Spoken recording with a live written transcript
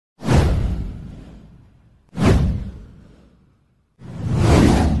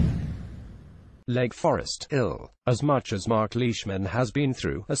Lake Forest, ill. As much as Marc Leishman has been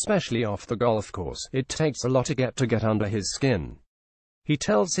through, especially off the golf course, it takes a lot to get under his skin. He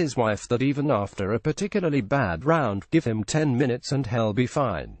tells his wife that even after a particularly bad round, give him 10 minutes and he'll be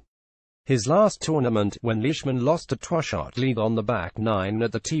fine. His last tournament, when Leishman lost a 12-shot lead on the back nine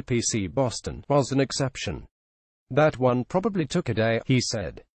at the TPC Boston, was an exception. That one probably took a day, he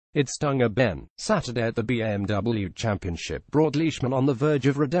said. It stung a Ben. Saturday at the BMW Championship brought Leishman on the verge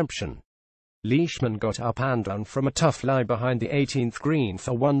of redemption. Leishman got up and down from a tough lie behind the 18th green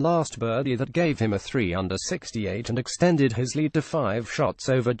for one last birdie that gave him a 3-under 68 and extended his lead to 5 shots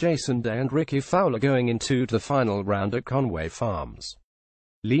over Jason Day and Ricky Fowler going into the final round at Conway Farms.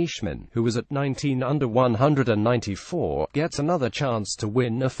 Leishman, who was at 19 under 194, gets another chance to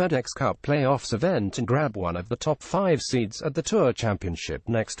win a FedEx Cup playoffs event and grab one of the top 5 seeds at the Tour Championship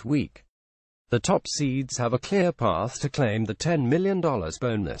next week. The top seeds have a clear path to claim the $10 million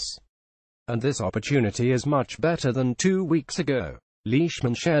bonus. And this opportunity is much better than 2 weeks ago.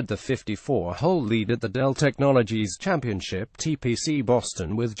 Leishman shared the 54-hole lead at the Dell Technologies Championship TPC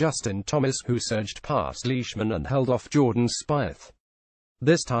Boston with Justin Thomas, who surged past Leishman and held off Jordan Spieth.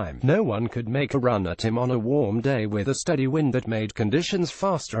 This time, no one could make a run at him on a warm day with a steady wind that made conditions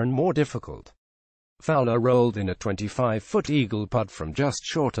faster and more difficult. Fowler rolled in a 25-foot eagle putt from just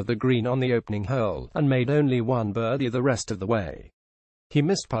short of the green on the opening hole, and made only one birdie the rest of the way. He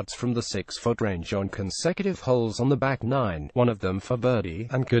missed putts from the 6-foot range on consecutive holes on the back nine, one of them for birdie,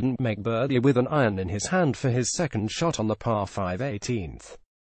 and couldn't make birdie with an iron in his hand for his second shot on the par 5 18th.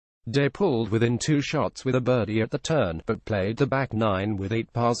 Day pulled within 2 shots with a birdie at the turn, but played the back nine with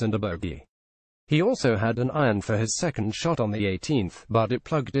 8 pars and a bogey. He also had an iron for his second shot on the 18th, but it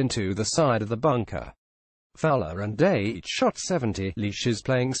plugged into the side of the bunker. Fowler and Day each shot 70. Leish is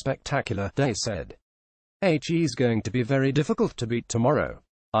playing spectacular, Day said. He's going to be very difficult to beat tomorrow.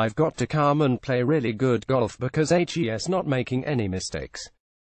 I've got to come and play really good golf because he's not making any mistakes.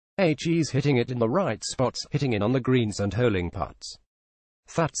 He's hitting it in the right spots, hitting in on the greens and holing putts.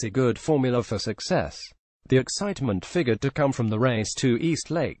 That's a good formula for success. The excitement figured to come from the race to East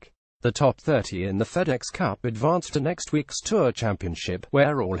Lake. The top 30 in the FedEx Cup advance to next week's Tour Championship,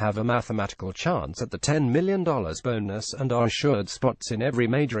 where all have a mathematical chance at the $10 million bonus and are assured spots in every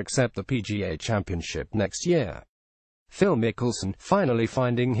major except the PGA Championship next year. Phil Mickelson, finally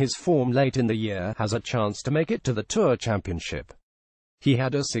finding his form late in the year, has a chance to make it to the Tour Championship. He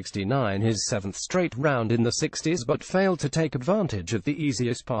had a 69 his 7th straight round in the 60s but failed to take advantage of the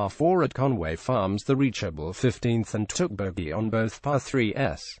easiest par 4 at Conway Farms, the reachable 15th, and took bogey on both par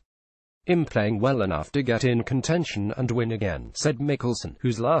 3s. "I'm playing well enough to get in contention and win again," said Mickelson,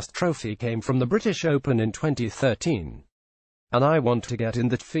 whose last trophy came from the British Open in 2013. "And I want to get in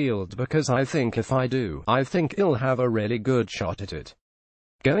that field because I think if I do, I think I'll have a really good shot at it."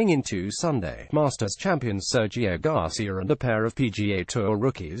 Going into Sunday, Masters champions Sergio Garcia and a pair of PGA Tour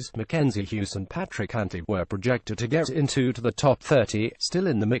rookies, Mackenzie Hughes and Patrick Cantlay, were projected to get into the top 30. Still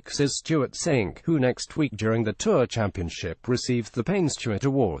in the mix is Stewart Cink, who next week during the Tour Championship received the Payne Stewart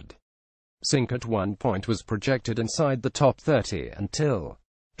Award. Cink at one point was projected inside the top 30 until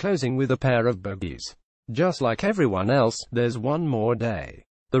closing with a pair of bogeys. Just like everyone else, there's one more day.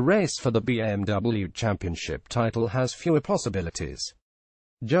 The race for the BMW Championship title has fewer possibilities.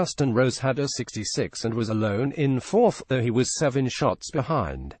 Justin Rose had a 66 and was alone in 4th, though he was 7 shots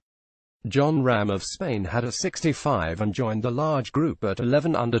behind. John Ram of Spain had a 65 and joined the large group at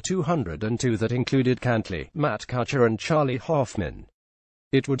 11 under 202 that included Cantlay, Matt Kuchar and Charlie Hoffman.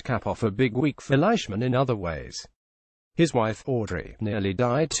 It would cap off a big week for Leishman in other ways. His wife, Audrey, nearly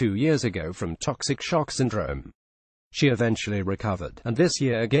died 2 years ago from toxic shock syndrome. She eventually recovered, and this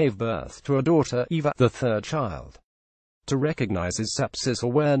year gave birth to a daughter, Eva, the 3rd child. To recognize his Sepsis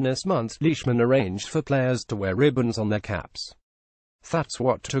Awareness Month, Leishman arranged for players to wear ribbons on their caps. "That's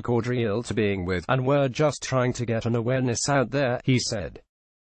what took Audrey ill to being with, and we're just trying to get an awareness out there," he said.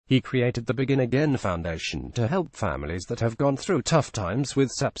 He created the Begin Again Foundation to help families that have gone through tough times with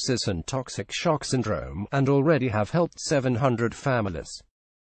sepsis and toxic shock syndrome, and already have helped 700 families.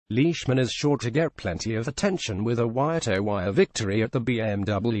 Leishman is sure to get plenty of attention with a wire-to-wire victory at the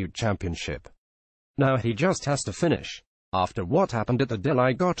BMW Championship. Now he just has to finish. "After what happened at the Dell,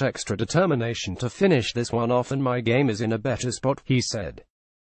 I got extra determination to finish this one off and my game is in a better spot," he said.